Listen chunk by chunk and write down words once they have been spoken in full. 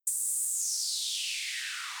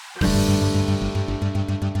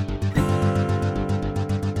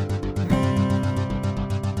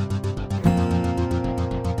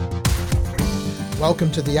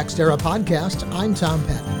Welcome to the Xterra podcast. I'm Tom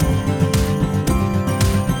Patton.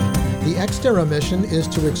 The Xterra mission is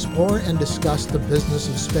to explore and discuss the business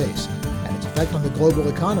of space and its effect on the global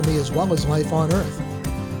economy as well as life on Earth.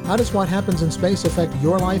 How does what happens in space affect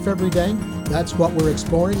your life every day? That's what we're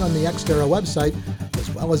exploring on the Xterra website as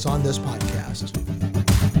well as on this podcast.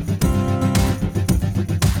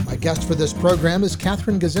 My guest for this program is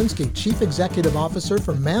Katherine Gazinski, Chief Executive Officer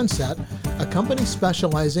for Mansat, a company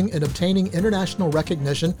specializing in obtaining international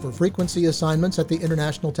recognition for frequency assignments at the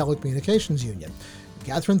International Telecommunications Union.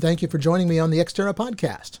 Katherine, thank you for joining me on the Xterra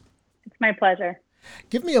podcast. It's my pleasure.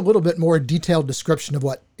 Give me a little bit more detailed description of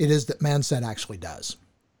what it is that Mansat actually does.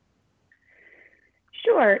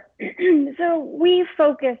 Sure. So we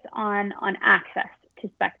focus on access to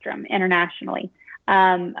spectrum internationally.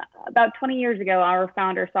 About 20 years ago, our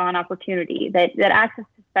founder saw an opportunity that access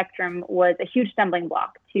to spectrum was a huge stumbling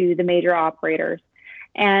block to the major operators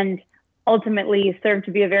and ultimately served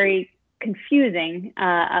to be a very confusing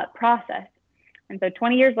process. And so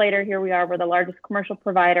 20 years later, here we are, we're the largest commercial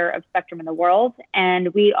provider of spectrum in the world,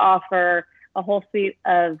 and we offer a whole suite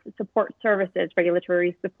of support services,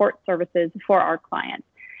 regulatory support services for our clients.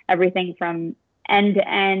 Everything from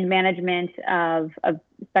end-to-end management of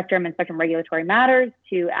spectrum and spectrum regulatory matters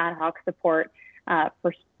to ad hoc support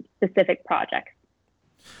for specific projects.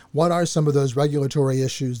 What are some of those regulatory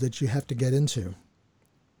issues that you have to get into?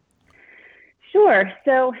 Sure.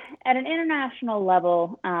 So at an international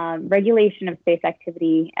level, regulation of space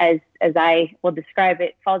activity, as I will describe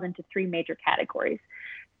it, falls into three major categories.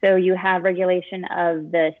 So you have regulation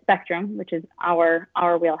of the spectrum, which is our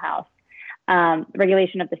wheelhouse,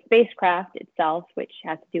 regulation of the spacecraft itself, which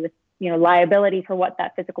has to do with liability for what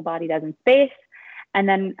that physical body does in space, and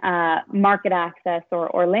then market access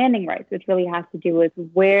or landing rights, which really has to do with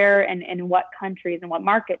where and in what countries and what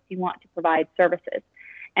markets you want to provide services.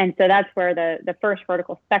 And so that's where the first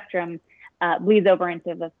vertical spectrum bleeds over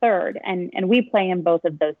into the third, and we play in both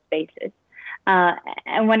of those spaces.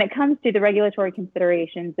 And when it comes to the regulatory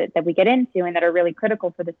considerations that we get into and that are really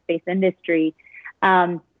critical for the space industry,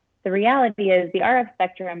 the reality is the RF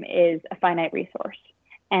spectrum is a finite resource.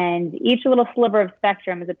 And each little sliver of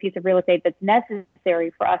spectrum is a piece of real estate that's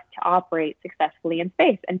necessary for us to operate successfully in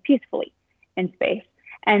space and peacefully in space.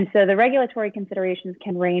 And so the regulatory considerations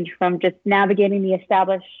can range from just navigating the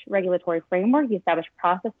established regulatory framework, the established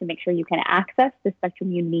process to make sure you can access the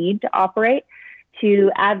spectrum you need to operate, to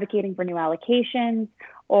advocating for new allocations,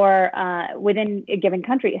 or within a given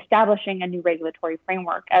country, establishing a new regulatory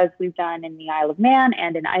framework, as we've done in the Isle of Man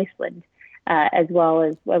and in Iceland, as well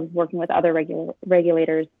as working with other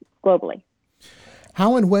regulators globally.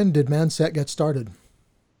 How and when did Mansat get started?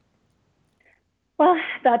 Well,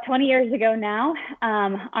 about 20 years ago now,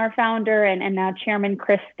 our founder and now chairman,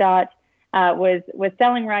 Chris Stott, was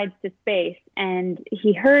selling rides to space. And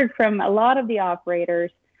he heard from a lot of the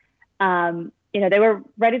operators, they were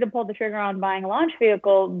ready to pull the trigger on buying a launch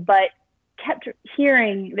vehicle, but kept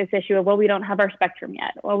hearing this issue of, well, we don't have our spectrum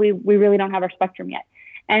yet. Well, we really don't have our spectrum yet.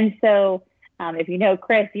 And so if you know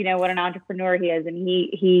Chris, you know what an entrepreneur he is, and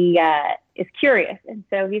he is curious. And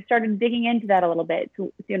so he started digging into that a little bit.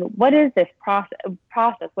 So, what is this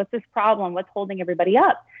process? What's this problem? What's holding everybody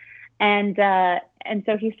up? And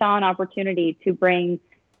so he saw an opportunity to bring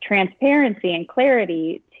transparency and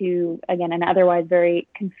clarity to, again, an otherwise very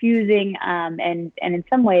confusing and in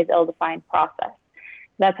some ways ill-defined process.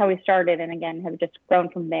 So that's how we started, and again, have just grown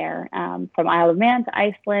from there, from Isle of Man to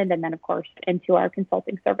Iceland, and then, of course, into our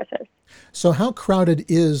consulting services. So how crowded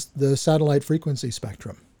is the satellite frequency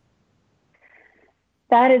spectrum?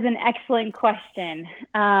 That is an excellent question,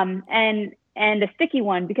 and a sticky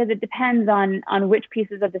one, because it depends on which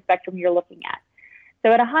pieces of the spectrum you're looking at.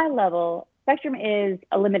 So at a high level, spectrum is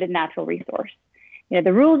a limited natural resource.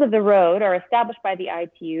 The rules of the road are established by the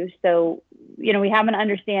ITU. So, we have an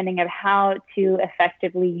understanding of how to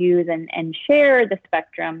effectively use and share the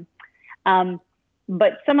spectrum.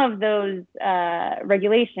 But some of those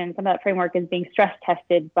regulations, some of that framework is being stress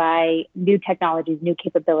tested by new technologies, new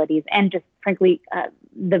capabilities, and just frankly,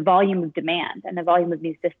 the volume of demand and the volume of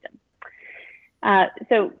new systems.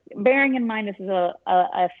 So bearing in mind this is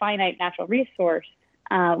a finite natural resource,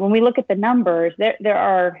 when we look at the numbers, there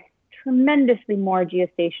are tremendously more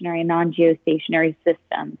geostationary and non-geostationary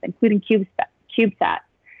systems, including CubeSats,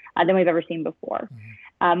 than we've ever seen before.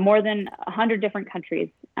 More than 100 different countries,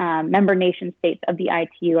 member nation states of the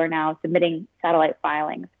ITU, are now submitting satellite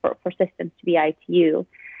filings for systems to the ITU.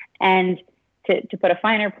 And to put a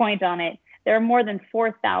finer point on it, there are more than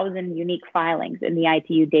 4,000 unique filings in the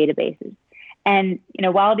ITU databases. And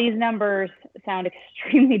while these numbers sound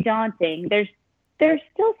extremely daunting, there's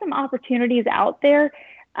still some opportunities out there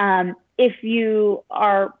if you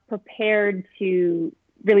are prepared to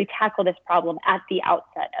really tackle this problem at the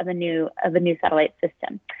outset of a new satellite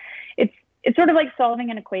system. It's sort of like solving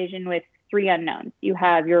an equation with three unknowns. You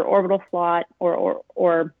have your orbital slot or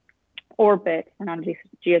orbit, or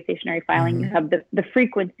non-geostationary filing. Mm-hmm. You have the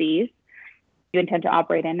frequencies you intend to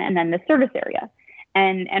operate in, and then the service area.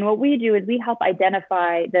 And what we do is we help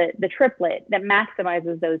identify the triplet that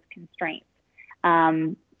maximizes those constraints,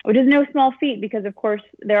 which is no small feat because, of course,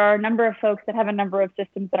 there are a number of folks that have a number of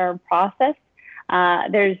systems that are in process.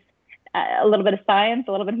 There's a little bit of science,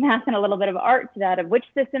 a little bit of math, and a little bit of art to that of which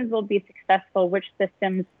systems will be successful, which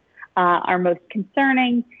systems are most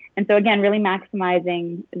concerning. And so, again, really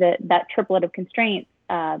maximizing that triplet of constraints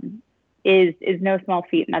is no small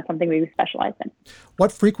feat, and that's something we specialize in.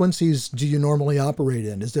 What frequencies do you normally operate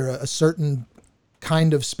in? Is there a certain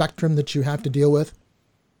kind of spectrum that you have to deal with?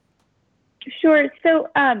 Sure. So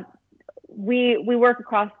we work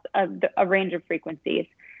across a range of frequencies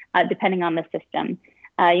depending on the system.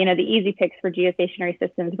 The easy picks for geostationary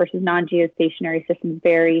systems versus non-geostationary systems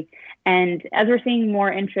vary. And as we're seeing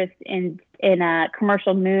more interest in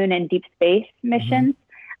commercial moon and deep space missions,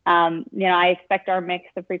 I expect our mix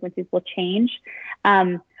of frequencies will change.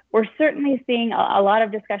 We're certainly seeing a lot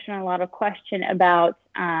of discussion and a lot of question about,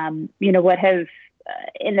 what have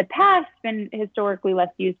in the past been historically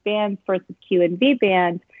less used bands, for instance, Q and V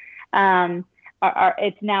bands.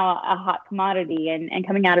 It's now a hot commodity, and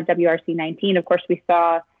coming out of WRC 19, of course, we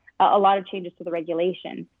saw a lot of changes to the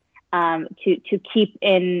regulations to keep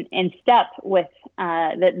in step with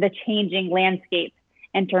the changing landscape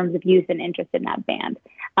in terms of use and interest in that band.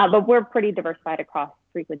 But we're pretty diversified across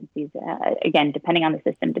frequencies, again, depending on the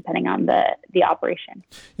system, depending on the operation.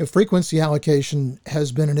 Frequency allocation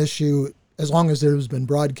has been an issue as long as there's been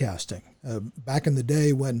broadcasting. Back in the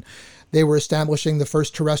day when they were establishing the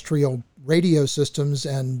first terrestrial radio systems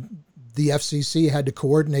and the FCC had to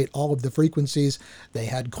coordinate all of the frequencies, they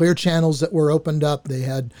had clear channels that were opened up. They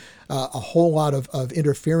had a whole lot of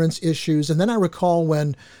interference issues. And then I recall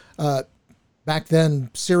when back then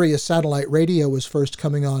Sirius satellite radio was first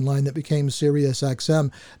coming online that became Sirius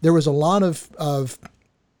XM, there was a lot of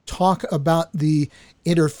talk about the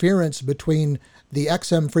interference between the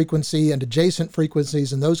XM frequency and adjacent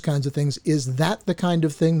frequencies and those kinds of things. Is that the kind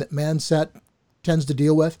of thing that Mansat tends to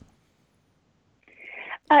deal with?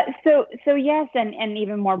 So yes, and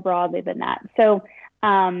even more broadly than that. So,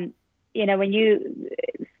 when you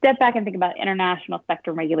step back and think about international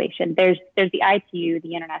spectrum regulation, there's the ITU,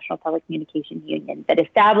 the International Telecommunication Union, that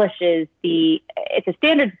establishes it's a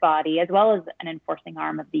standards body as well as an enforcing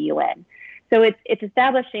arm of the UN. So it's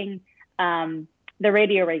establishing the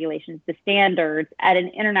radio regulations, the standards at an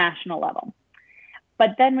international level.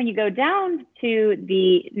 But then when you go down to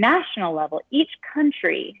the national level, each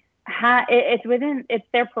country it's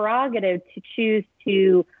their prerogative to choose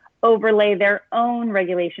to overlay their own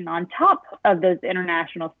regulation on top of those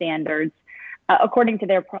international standards according to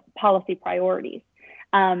their policy priorities.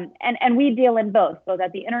 And we deal in both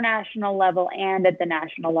at the international level and at the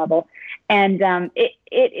national level. And it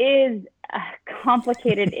is a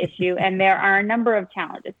complicated issue, and there are a number of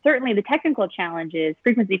challenges. Certainly the technical challenges,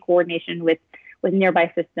 frequency coordination with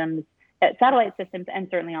nearby systems, satellite systems, and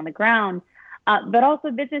certainly on the ground, but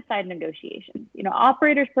also business side negotiations.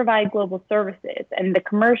 Operators provide global services, and the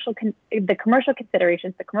commercial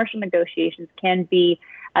considerations, the commercial negotiations can be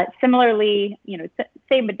similarly,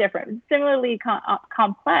 same but different, similarly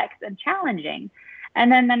complex and challenging. And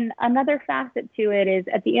then another facet to it is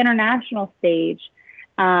at the international stage,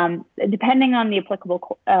 depending on the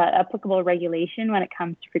applicable regulation when it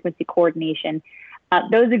comes to frequency coordination,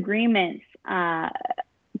 those agreements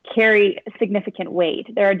carry significant weight.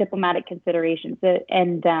 There are diplomatic considerations,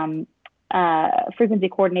 and frequency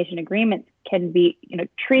coordination agreements can be,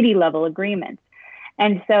 treaty level agreements.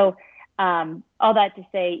 And so all that to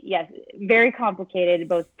say, yes, very complicated,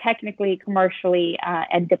 both technically, commercially,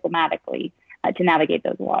 and diplomatically to navigate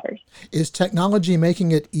those waters. Is technology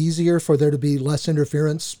making it easier for there to be less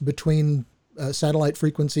interference between satellite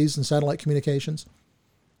frequencies and satellite communications?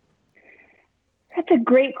 That's a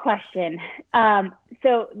great question.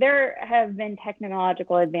 So there have been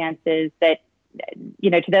technological advances that,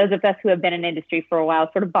 to those of us who have been in industry for a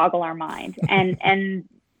while, sort of boggle our mind. And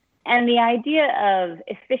the idea of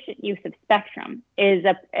efficient use of spectrum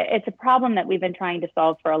it's a problem that we've been trying to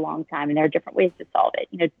solve for a long time, and there are different ways to solve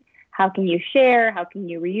it. How can you share? How can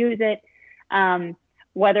you reuse it?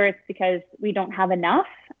 Whether it's because we don't have enough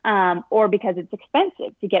or because it's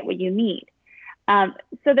expensive to get what you need.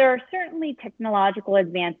 So there are certainly technological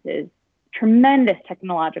advances, tremendous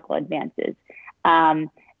technological advances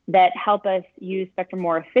that help us use spectrum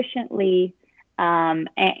more efficiently,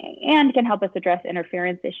 and can help us address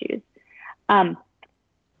interference issues.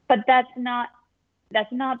 But that's not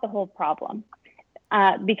the whole problem,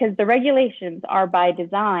 because the regulations are by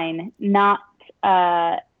design not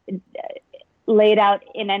laid out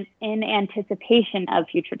in anticipation of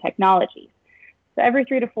future technologies. So every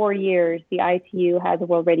 3 to 4 years, the ITU has a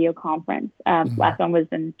World Radio Conference. Last one was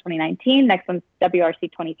in 2019. Next one's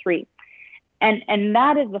WRC 23. And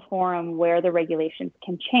that is the forum where the regulations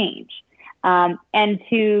can change. And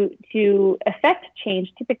to affect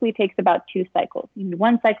change typically takes about 2 cycles. You need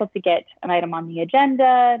 1 cycle to get an item on the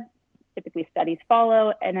agenda. Typically studies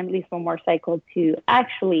follow, and then at least 1 more cycle to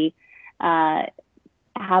actually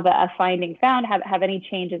have a finding found, have any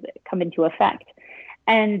changes come into effect.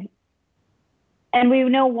 And we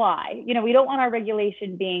know why. We don't want our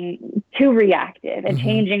regulation being too reactive and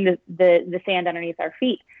changing the sand underneath our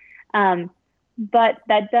feet. But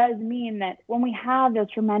that does mean that when we have those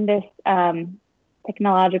tremendous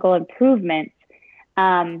technological improvements,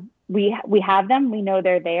 we have them. We know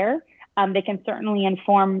they're there. They can certainly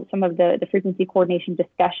inform some of the frequency coordination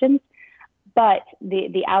discussions, but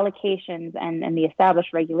the allocations and the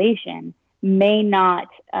established regulation may not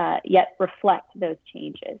yet reflect those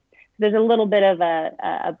changes. There's a little bit of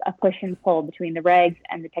a push and pull between the regs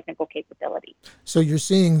and the technical capability. So you're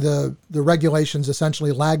seeing the regulations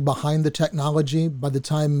essentially lag behind the technology. By the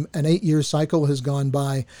time an 8-year cycle has gone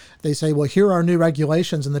by, they say, well, here are new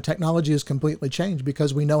regulations, and the technology has completely changed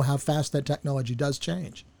because we know how fast that technology does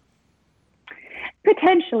change.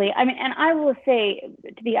 Potentially. I mean, and I will say,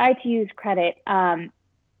 to the ITU's credit,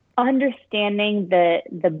 understanding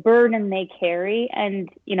the burden they carry, and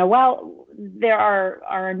while there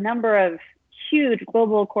are a number of huge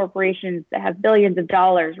global corporations that have billions of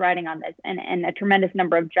dollars riding on this, and a tremendous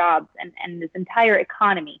number of jobs and this entire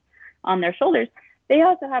economy on their shoulders, they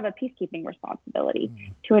also have a peacekeeping responsibility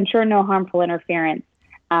to ensure no harmful interference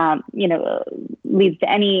leads to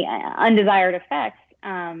any undesired effects,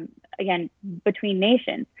 again, between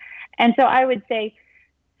nations. And so I would say,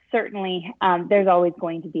 certainly, there's always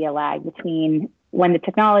going to be a lag between when the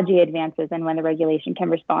technology advances and when the regulation can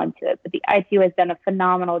respond to it. But the ITU has done a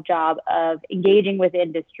phenomenal job of engaging with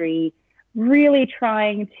industry, really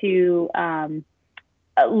trying to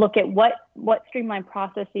look at what streamlined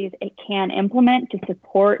processes it can implement to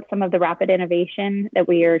support some of the rapid innovation that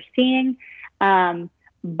we are seeing,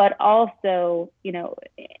 but also,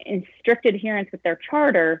 in strict adherence with their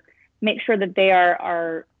charter, make sure that they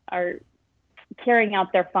are carrying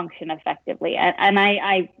out their function effectively. And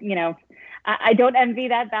I don't envy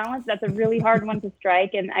that balance. That's a really hard one to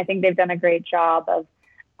strike. And I think they've done a great job of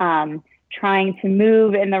trying to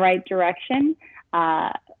move in the right direction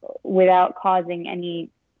without causing any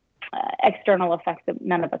external effects that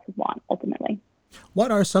none of us would want ultimately.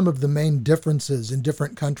 What are some of the main differences in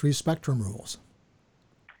different countries' spectrum rules?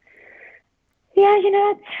 Yeah,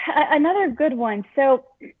 that's another good one. So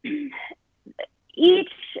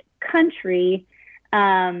each country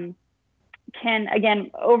can,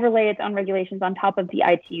 again, overlay its own regulations on top of the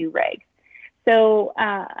ITU regs. So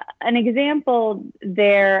an example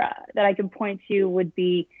there that I can point to would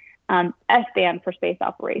be S-band for space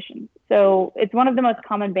operations. So it's one of the most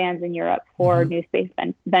common bands in Europe for new space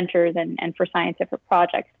ventures and for scientific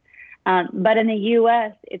projects. But in the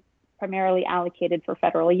U.S., it's primarily allocated for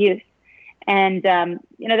federal use. And,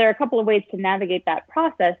 there are a couple of ways to navigate that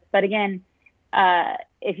process. But again,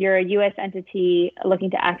 if you're a U.S. entity looking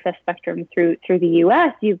to access spectrum through the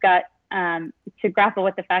U.S., you've got to grapple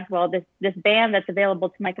with the fact, well, this band that's available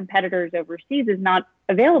to my competitors overseas is not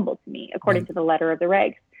available to me, according to the letter of the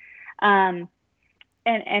regs. And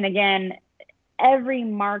again, every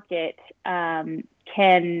market has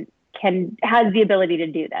the ability to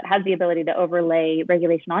do that, has the ability to overlay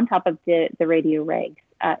regulation on top of the radio regs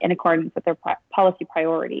in accordance with their policy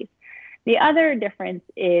priorities. The other difference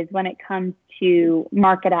is when it comes to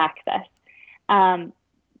market access.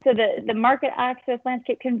 So the market access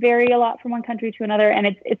landscape can vary a lot from one country to another, and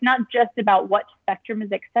it's not just about what spectrum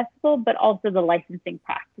is accessible, but also the licensing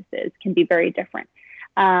practices can be very different.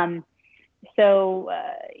 So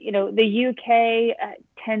the UK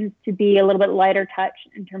tends to be a little bit lighter touch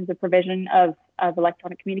in terms of provision of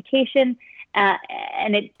electronic communication,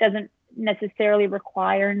 and it doesn't necessarily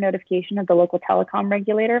require notification of the local telecom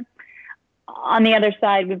regulator. On the other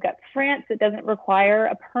side, we've got France that doesn't require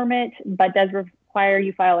a permit, but does require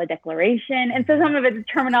you file a declaration. And so some of it's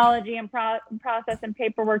terminology and process and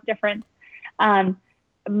paperwork difference.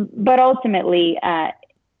 But ultimately,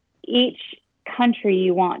 each country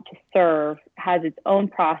you want to serve has its own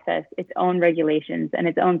process, its own regulations, and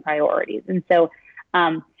its own priorities. And so,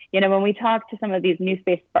 when we talk to some of these new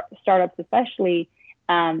space startups, especially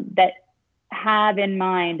that have in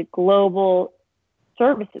mind global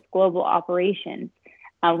services, global operations,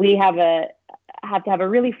 we have to have a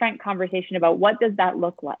really frank conversation about what does that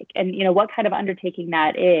look like, and what kind of undertaking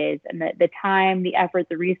that is, and the time, the effort,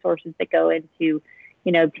 the resources that go into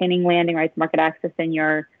obtaining landing rights, market access in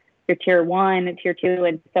your tier 1, tier 2,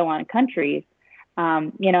 and so on countries.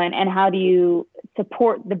 And how do you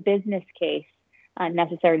support the business case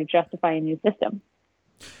necessary to justify a new system?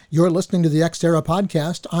 You're listening to the Xterra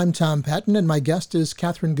podcast. I'm Tom Patton, and my guest is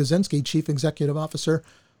Catherine Gazinski, Chief Executive Officer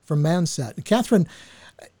from Manset. Catherine,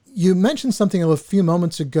 you mentioned something a few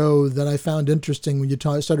moments ago that I found interesting when you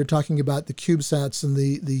started talking about the CubeSats and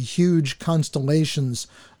the huge constellations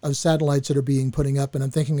of satellites that are being putting up. And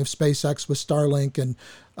I'm thinking of SpaceX with Starlink, and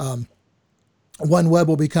OneWeb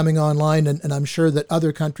will be coming online, and I'm sure that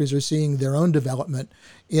other countries are seeing their own development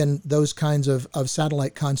in those kinds of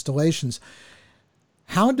satellite constellations.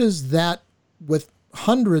 How does that, with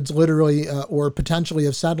hundreds literally or potentially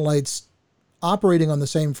of satellites operating on the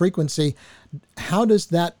same frequency, how does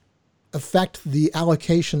that affect the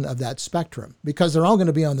allocation of that spectrum? Because they're all going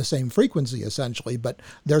to be on the same frequency essentially, but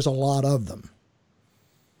there's a lot of them.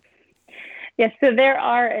 Yes, so there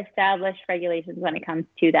are established regulations when it comes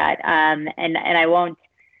to that, and I won't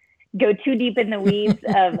go too deep in the weeds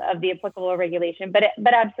of the applicable regulation, but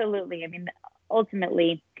absolutely. I mean,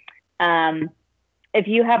 ultimately, if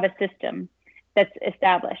you have a system that's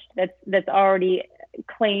established, that's already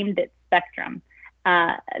claimed its spectrum,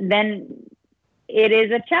 then it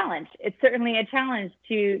is a challenge. It's certainly a challenge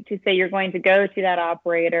to say you're going to go to that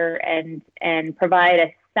operator and provide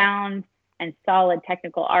a sound and solid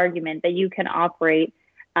technical argument that you can operate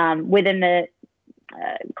within the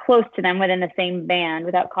close to them within the same band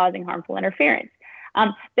without causing harmful interference.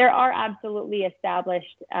 There are absolutely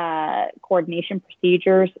established coordination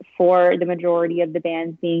procedures for the majority of the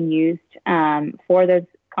bands being used for those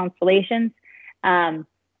constellations,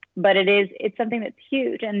 but it's something that's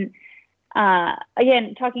huge. And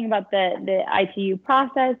again, talking about the ITU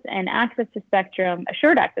process and access to spectrum,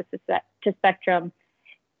 assured access to spectrum,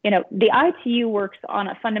 the ITU works on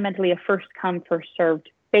fundamentally a first come, first served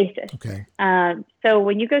basis. Okay. So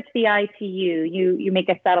when you go to the ITU, you make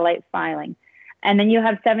a satellite filing, and then you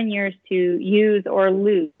have 7 years to use or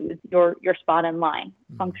lose your spot in line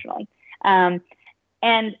functionally. And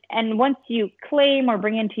once you claim or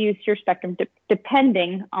bring into use your spectrum,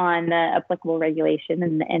 depending on the applicable regulation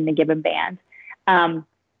and the given band,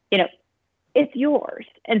 it's yours.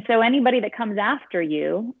 And so anybody that comes after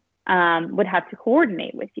you would have to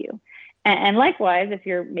coordinate with you. And likewise, if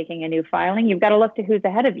you're making a new filing, you've got to look to who's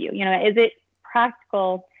ahead of you. Is it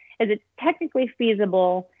practical? Is it technically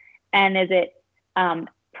feasible? And is it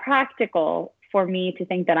practical for me to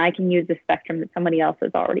think that I can use the spectrum that somebody else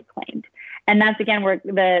has already claimed? And that's, again, where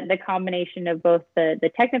the combination of both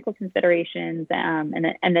the technical considerations and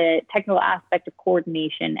the technical aspect of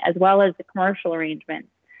coordination, as well as the commercial arrangements,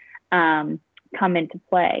 come into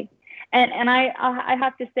play. And I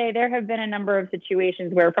have to say, there have been a number of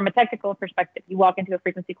situations where, from a technical perspective, you walk into a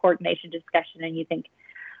frequency coordination discussion and you think,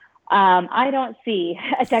 I don't see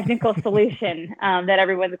a technical solution that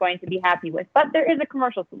everyone's going to be happy with, but there is a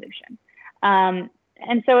commercial solution.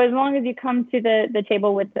 And so as long as you come to the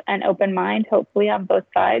table with an open mind, hopefully on both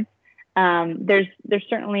sides, there's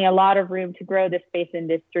certainly a lot of room to grow the space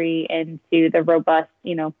industry into the robust,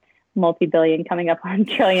 multi-billion, coming up on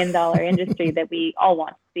 $1 trillion industry that we all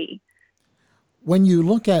want to see. When you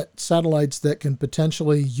look at satellites that can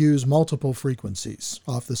potentially use multiple frequencies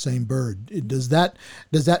off the same bird, does that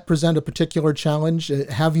present a particular challenge?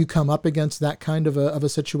 Have you come up against that kind of a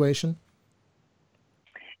situation?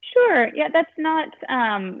 Sure. Yeah, that's not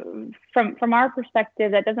from our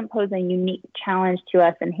perspective. That doesn't pose a unique challenge to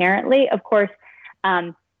us inherently. Of course,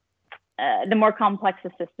 the more complex the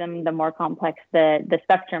system, the more complex the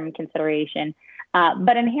spectrum consideration.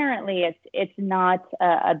 But inherently, it's not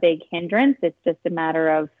a big hindrance. It's just a matter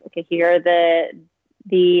of, okay, here are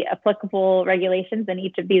the applicable regulations in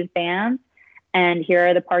each of these bands, and here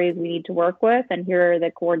are the parties we need to work with, and here are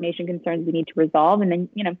the coordination concerns we need to resolve. And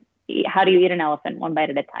then, how do you eat an elephant one bite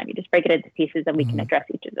at a time? You just break it into pieces, and we can address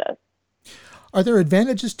each of those. Are there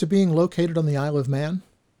advantages to being located on the Isle of Man?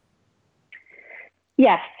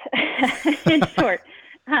 Yes, in short.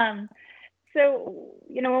 So,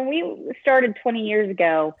 when we started 20 years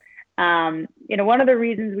ago, one of the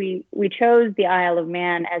reasons we chose the Isle of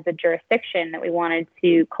Man as a jurisdiction that we wanted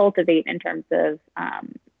to cultivate in terms of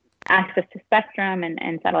access to spectrum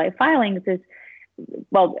and satellite filings is,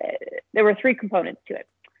 well, there were 3 components to it.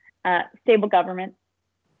 Stable government,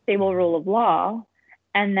 stable rule of law,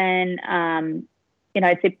 and then,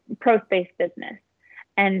 I'd say pro-space business.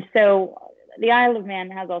 And so the Isle of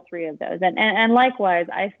Man has all three of those. And likewise,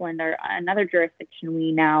 Iceland are another jurisdiction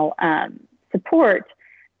we now support: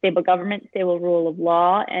 stable government, stable rule of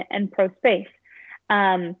law, and pro-space.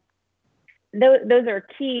 Those are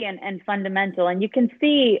key and fundamental. And you can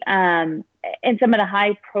see in some of the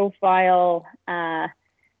high-profile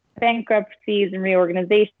bankruptcies and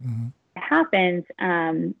reorganizations that happens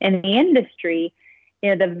in the industry,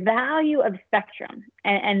 the value of spectrum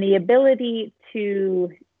and the ability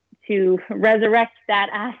to resurrect that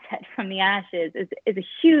asset from the ashes is a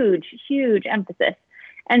huge emphasis.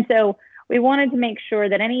 And so we wanted to make sure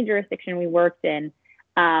that any jurisdiction we worked in,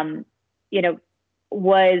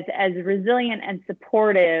 was as resilient and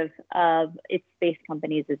supportive of its space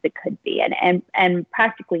companies as it could be, and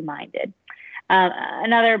practically minded.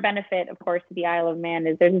 Another benefit, of course, to the Isle of Man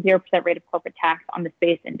is there's a 0% rate of corporate tax on the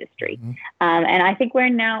space industry. And I think we're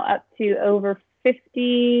now up to over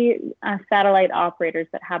 50 satellite operators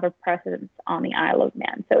that have a presence on the Isle of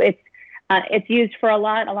Man. So it's used for a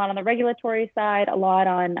lot on the regulatory side, a lot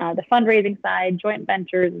on the fundraising side, joint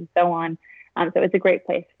ventures, and so on. So it's a great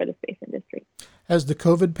place for the space industry. Has the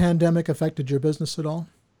COVID pandemic affected your business at all?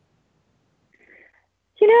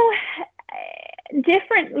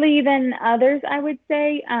 Differently than others, I would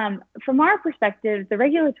say. From our perspective, the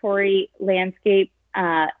regulatory landscape,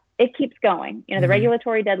 it keeps going. The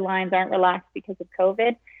regulatory deadlines aren't relaxed because of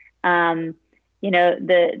COVID. The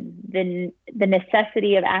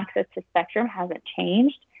necessity of access to spectrum hasn't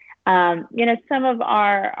changed. Some of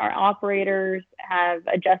our operators have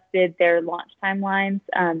adjusted their launch timelines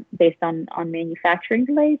based on manufacturing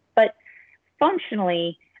delays, but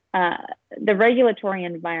functionally, the regulatory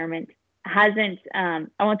environment hasn't, I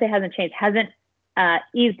won't say hasn't changed, hasn't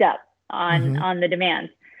eased up on the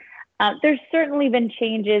demands. There's certainly been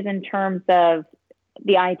changes in terms of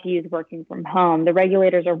the ITUs working from home. The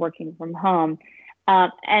regulators are working from home.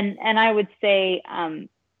 And I would say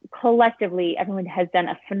collectively, everyone has done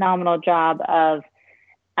a phenomenal job of,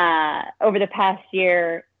 over the past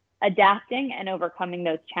year, adapting and overcoming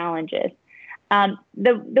those challenges.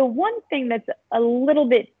 The one thing that's a little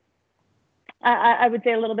bit, I would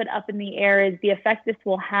say a little bit up in the air is the effect this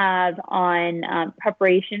will have on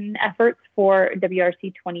preparation efforts for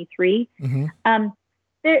WRC 23.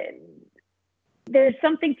 There's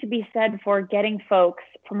something to be said for getting folks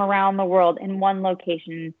from around the world in one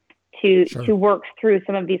location to work through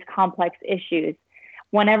some of these complex issues.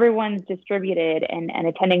 When everyone's distributed and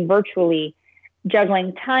attending virtually,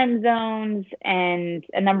 juggling time zones and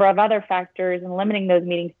a number of other factors and limiting those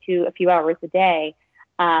meetings to a few hours a day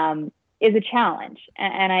is a challenge.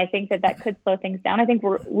 And I think that could slow things down. I think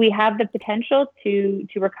we have the potential to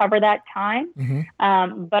recover that time.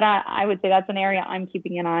 But I would say that's an area I'm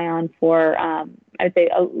keeping an eye on for, I would say,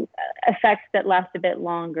 effects that last a bit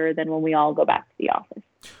longer than when we all go back to the office.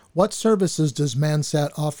 What services does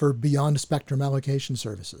Mansat offer beyond spectrum allocation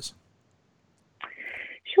services?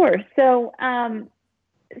 Sure. So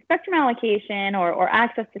spectrum allocation or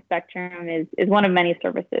access to spectrum is one of many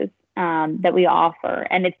services that we offer.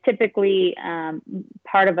 And it's typically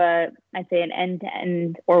part of I'd say an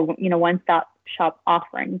end-to-end or one-stop shop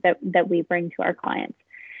offering that we bring to our clients.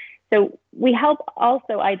 So we help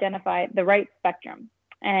also identify the right spectrum,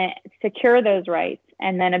 secure those rights,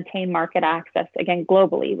 and then obtain market access, again,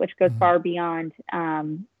 globally, which goes far beyond, I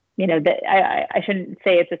shouldn't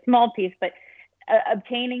say it's a small piece, but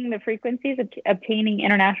obtaining the frequencies, obtaining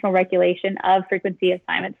international regulation of frequency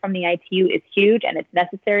assignments from the ITU is huge, and it's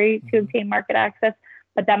necessary to obtain market access.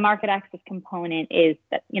 But that market access component is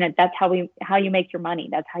that, that's how you make your money.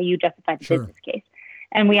 That's how you justify the business case.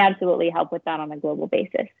 And we absolutely help with that on a global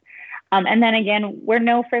basis. And then again, where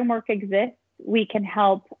no framework exists, we can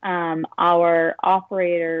help our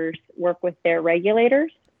operators work with their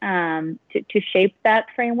regulators to shape that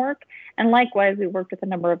framework. And likewise, we worked with a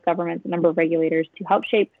number of governments, a number of regulators to help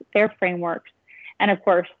shape their frameworks. And of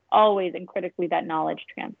course, always and critically, that knowledge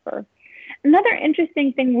transfer. Another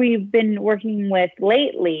interesting thing we've been working with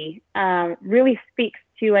lately really speaks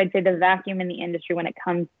to, I'd say, the vacuum in the industry when it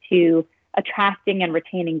comes to attracting and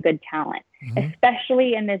retaining good talent,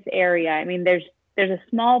 especially in this area. I mean, there's a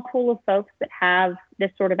small pool of folks that have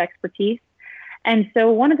this sort of expertise. And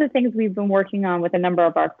so one of the things we've been working on with a number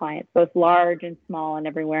of our clients, both large and small and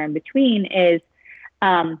everywhere in between, is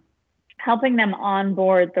helping them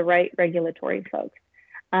onboard the right regulatory folks.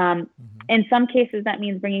 In some cases, that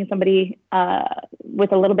means bringing somebody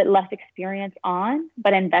with a little bit less experience on,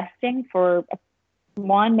 but investing for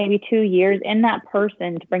 1, maybe 2 years in that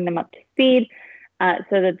person to bring them up to speed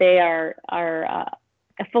so that they are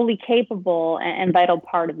a fully capable and vital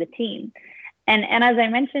part of the team. And as I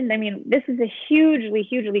mentioned, I mean, this is a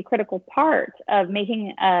hugely critical part of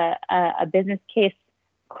making a business case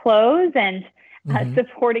close and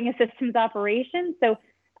supporting a systems operation. So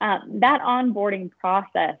that onboarding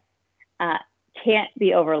process can't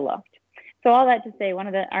be overlooked. So all that to say, one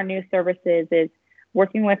of our new services is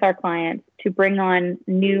working with our clients to bring on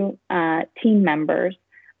new team members,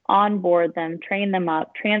 onboard them, train them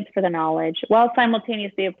up, transfer the knowledge, while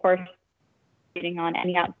simultaneously, of course, on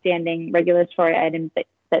any outstanding regulatory items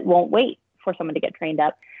that won't wait for someone to get trained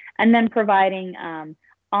up, and then providing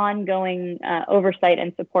ongoing oversight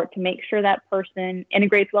and support to make sure that person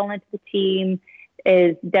integrates well into the team,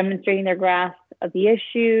 is demonstrating their grasp of the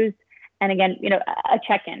issues, and again, a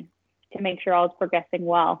check-in to make sure all is progressing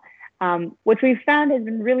well, which we've found has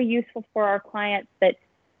been really useful for our clients that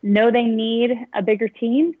know they need a bigger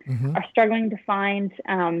team, are struggling to find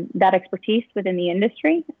that expertise within the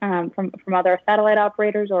industry from other satellite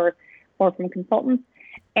operators or from consultants,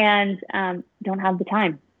 and don't have the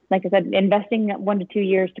time. Like I said, investing 1 to 2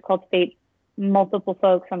 years to cultivate multiple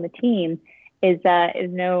folks on the team is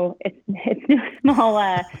no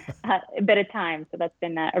small bit of time. So that's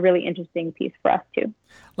been a really interesting piece for us too.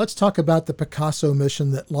 Let's talk about the Picasso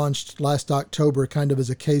mission that launched last October, kind of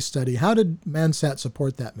as a case study. How did Mansat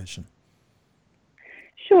support that mission?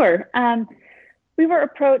 Sure. We were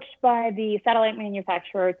approached by the satellite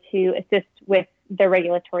manufacturer to assist with their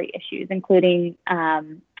regulatory issues, including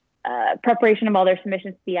preparation of all their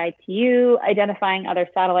submissions to the ITU, identifying other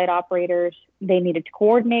satellite operators they needed to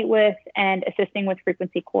coordinate with, and assisting with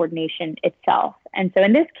frequency coordination itself. And so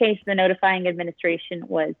in this case, the notifying administration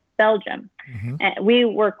was Belgium. And we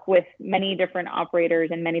work with many different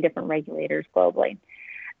operators and many different regulators globally.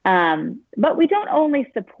 But we don't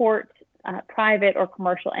only support private or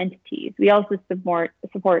commercial entities. We also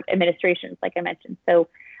support administrations, like I mentioned. So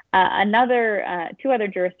two other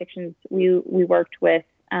jurisdictions we worked with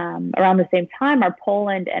around the same time are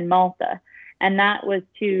Poland and Malta. And that was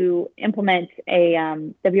to implement a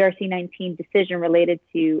WRC-19 decision related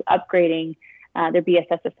to upgrading their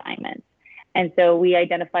BSS assignments. And so we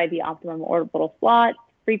identified the optimum orbital slots,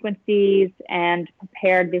 frequencies, and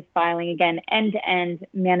prepared this filing, again, end-to-end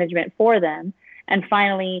management for them. And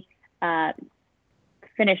finally,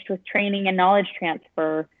 finished with training and knowledge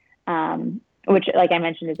transfer, which, like I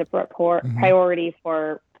mentioned, is a priority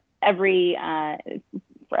for every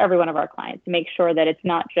one of our clients, to make sure that it's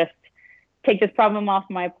not just take this problem off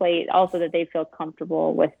my plate, also that they feel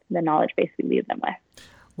comfortable with the knowledge base we leave them with.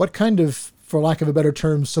 What kind of, for lack of a better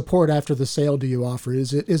term, support after the sale do you offer?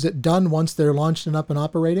 Is it done once they're launched and up and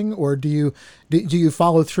operating, or do you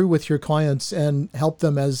follow through with your clients and help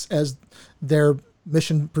them as their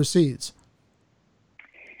mission proceeds?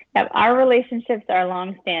 Yeah, our relationships are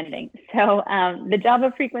long-standing. So the job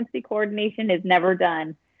of frequency coordination is never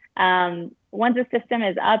done. Once a system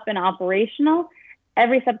is up and operational,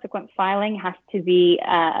 every subsequent filing has to be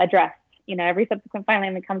addressed. Every subsequent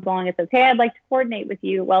filing that comes along and says, hey, I'd like to coordinate with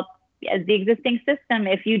you. Well, as the existing system,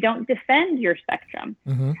 if you don't defend your spectrum,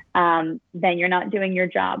 then you're not doing your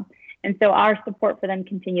job. And so our support for them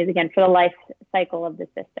continues, again, for the life cycle of the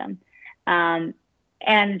system.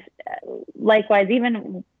 And likewise,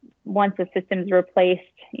 even once the system's replaced,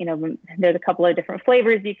 there's a couple of different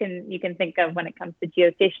flavors you can think of when it comes to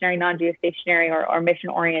geostationary, non-geostationary, or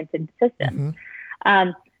mission-oriented systems.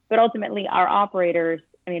 But ultimately, our operators,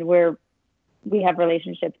 we have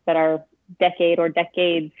relationships that are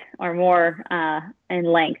decades or more in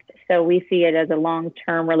length. So we see it as a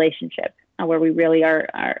long-term relationship where we really are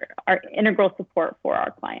integral support for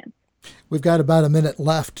our clients. We've got about a minute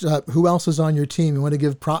left. Who else is on your team? You want to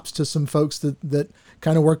give props to some folks that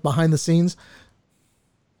kind of work behind the scenes?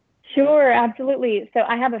 Sure, absolutely. So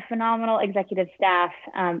I have a phenomenal executive staff.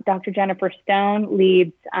 Dr. Jennifer Stone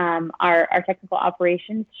leads our technical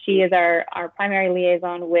operations. She is our primary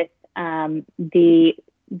liaison with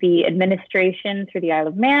the administration through the Isle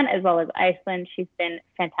of Man as well as Iceland. She's been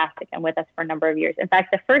fantastic and with us for a number of years. In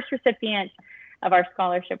fact, the first recipient of our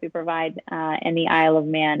scholarship we provide in the Isle of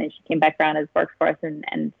Man, and she came back around as workforce,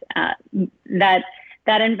 and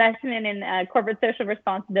that investment in corporate social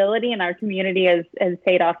responsibility in our community has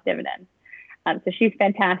paid off dividends. So she's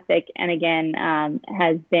fantastic, and again,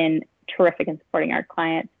 has been terrific in supporting our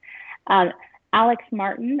clients. Alex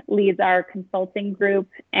Martin leads our consulting group,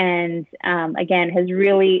 and again, has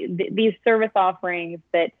really, these service offerings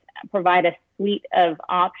that provide a suite of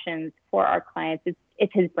options for our clients,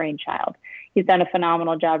 it's his brainchild. He's done a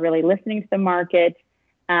phenomenal job really listening to the market,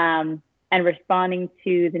 and responding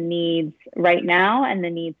to the needs right now and the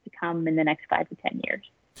needs to come in the next 5 to 10 years.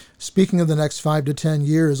 Speaking of the next 5 to 10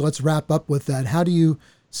 years, let's wrap up with that. How do you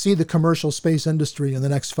see the commercial space industry in the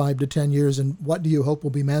next 5 to 10 years, and what do you hope will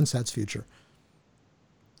be Mansat's future?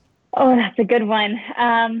 Oh, that's a good one.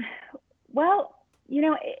 Well,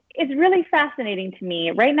 it's really fascinating to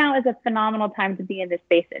me. Right now is a phenomenal time to be in the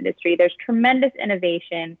space industry. There's tremendous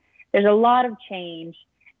innovation. There's a lot of change.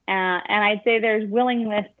 And I'd say there's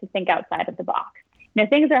willingness to think outside of the box.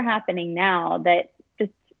 Things are happening now that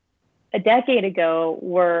just a decade ago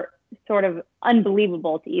were sort of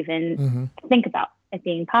unbelievable to even think about it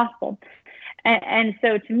being possible. And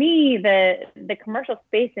so to me, the commercial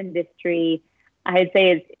space industry, I'd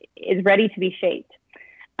say, is ready to be shaped.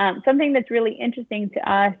 Something that's really interesting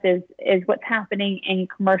to us is what's happening in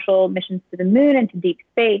commercial missions to the moon and to deep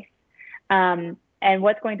space, and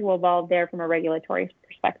what's going to evolve there from a regulatory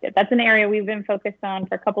perspective. That's an area we've been focused on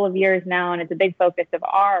for a couple of years now, and it's a big focus of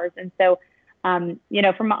ours. And so, from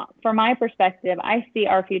my perspective, I see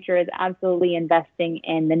our future as absolutely investing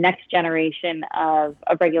in the next generation of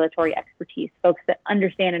regulatory expertise, folks that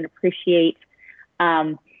understand and appreciate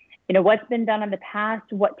what's been done in the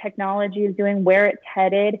past, what technology is doing, where it's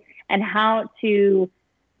headed, and how to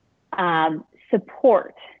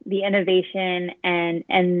support the innovation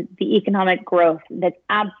and the economic growth that's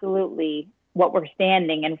absolutely what we're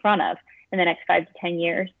standing in front of in the next 5 to 10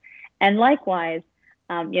 years. And likewise,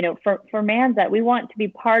 for Mansat, we want to be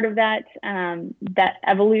part of that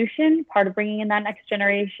evolution, part of bringing in that next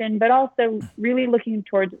generation, but also really looking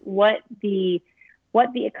towards what the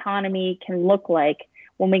economy can look like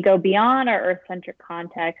when we go beyond our Earth-centric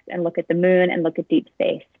context and look at the moon and look at deep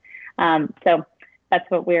space. So that's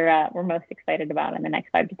what we're most excited about in the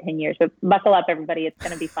next 5 to 10 years. So buckle up, everybody. It's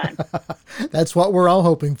going to be fun. That's what we're all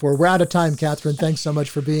hoping for. We're out of time, Catherine. Thanks so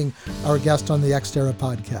much for being our guest on the Xterra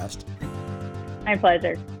podcast. My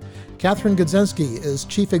pleasure. Catherine Gudzinski is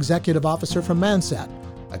Chief Executive Officer from Mansat,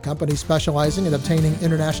 a company specializing in obtaining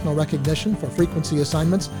international recognition for frequency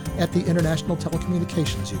assignments at the International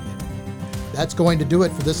Telecommunications Union. That's going to do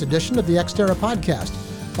it for this edition of the Xterra podcast.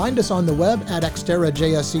 Find us on the web at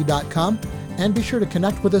xterrajsc.com, and be sure to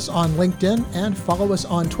connect with us on LinkedIn and follow us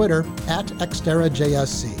on Twitter at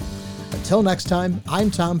xterrajsc. Until next time,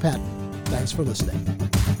 I'm Tom Patton. Thanks for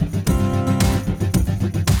listening.